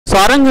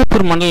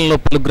సారంగపూర్ మండలంలో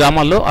పలు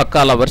గ్రామాల్లో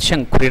అకాల వర్షం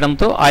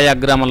కురియడంతో ఆయా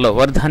గ్రామాల్లో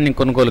వరిధాన్యం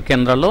కొనుగోలు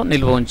కేంద్రాల్లో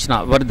నిల్వ ఉంచిన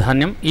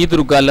వరిధాన్యం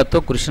ఈదురుగాళ్లతో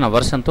కురిసిన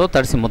వర్షంతో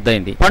తడిసి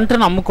ముద్దైంది.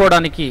 పంటను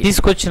అమ్ముకోవడానికి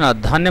తీసుకొచ్చిన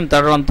ధాన్యం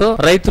తడవడంతో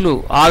రైతులు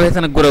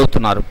ఆవేదనకు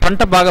గురవుతున్నారు.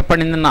 పంట బాగా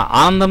పండిందన్న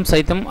ఆనందం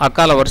సైతం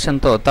అకాల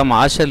వర్షంతో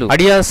తమ ఆశలు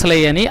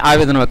అడియాసలయ్యని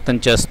ఆవేదన వ్యక్తం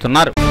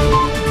చేస్తున్నారు.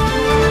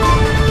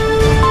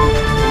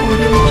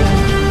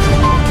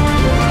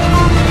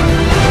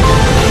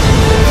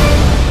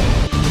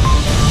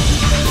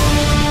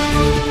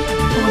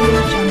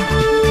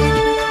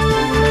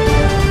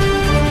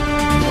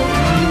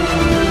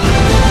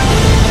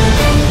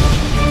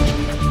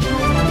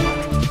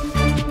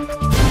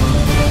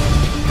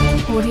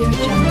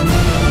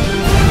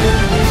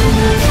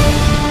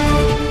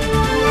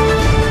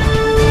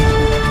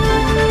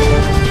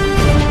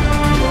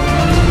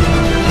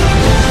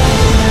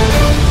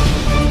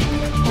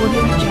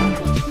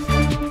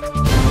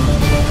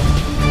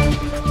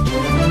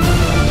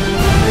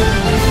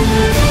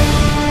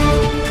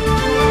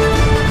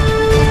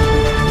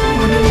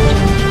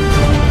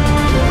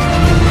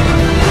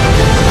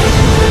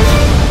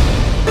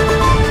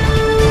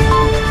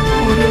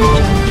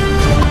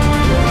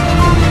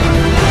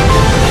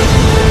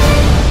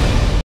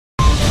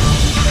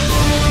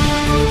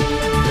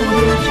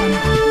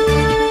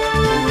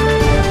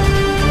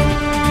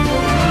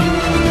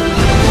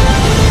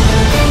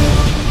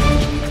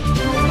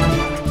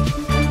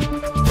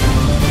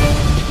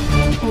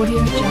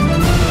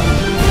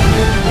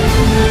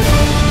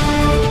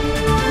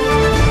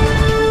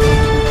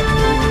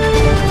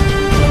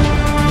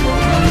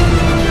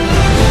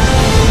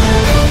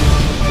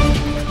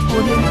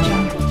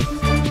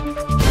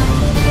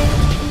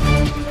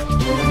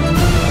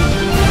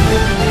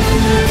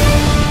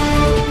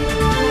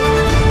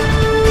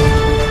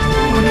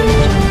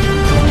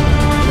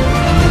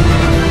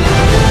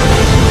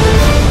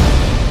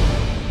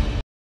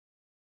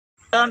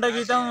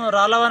 క్రితం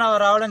రాళ్ళవాన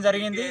రావడం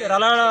జరిగింది.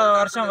 రాళ్ళ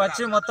వర్షం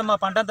వచ్చి మొత్తం మా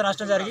పంట అంతా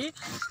నష్టం జరిగి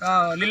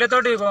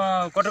నీళ్ళతోటి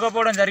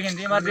కొట్టుకుపోవడం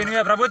జరిగింది. మరి దీని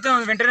మీద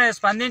ప్రభుత్వం వెంటనే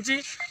స్పందించి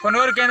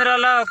కొనుగోలు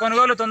కేంద్రాల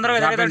కొనుగోలు తొందరగా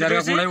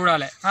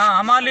జరిగేటట్టు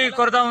హమాలీ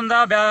కొరత ఉందా,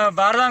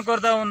 బారదాన్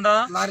కొరత ఉందా,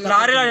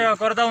 లారీల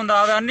కొరత ఉందా,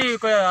 అవన్నీ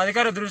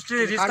అధికారుల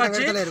దృష్టి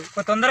తీసుకొచ్చి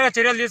తొందరగా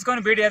చర్యలు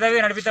తీసుకొని బీటీ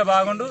యథావిధి నడిపితే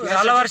బాగుండు.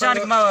 రాళ్ళ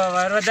వర్షానికి మా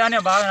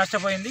వరిధాన్యం బాగా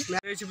నష్టపోయింది.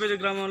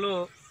 గ్రామంలో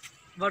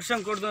వర్షం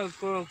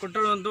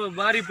కొట్టడంతో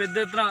భారీ పెద్ద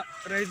ఎత్తున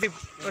రైతు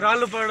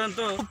రాళ్లు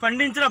పడడంతో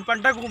పండించిన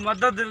పంటకు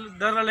మద్దతు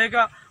ధర లేక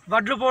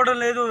వడ్లు పోవడం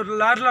లేదు,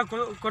 లారీల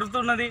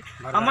కొడుతున్నది,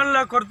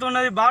 అమల్లో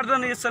కొడుతున్నది,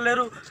 బార్దాన్ని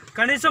ఇస్తలేరు.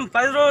 కనీసం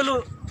 10 రోజులు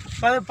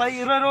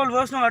 20 రోజులు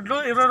పోసిన వడ్లు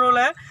 20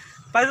 రోజులే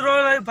 10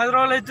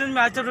 రోజులు అవుతుంది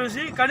మ్యాచ్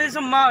చూసి.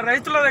 కనీసం మా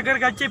రైతుల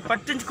దగ్గరికి వచ్చి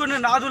పట్టించుకునే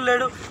నాదులు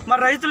లేడు. మా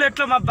రైతులు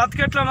ఎట్లా, మా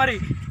బతికెట్లా? మరి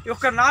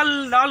ఒక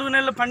 4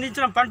 నెలలు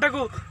పండించిన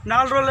పంటకు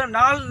 4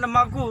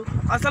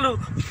 రోజులు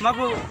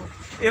మాకు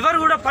ఎవరు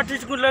కూడా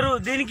పట్టించుకుంటారు.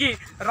 దీనికి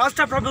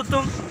రాష్ట్ర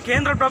ప్రభుత్వం,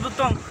 కేంద్ర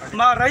ప్రభుత్వం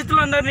మా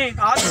రైతులందరినీ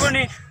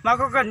ఆదుకొని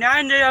మాకు ఒక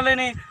న్యాయం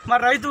చేయాలని మా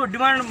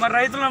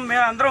రైతులను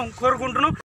మేము అందరం కోరుకుంటున్నాం.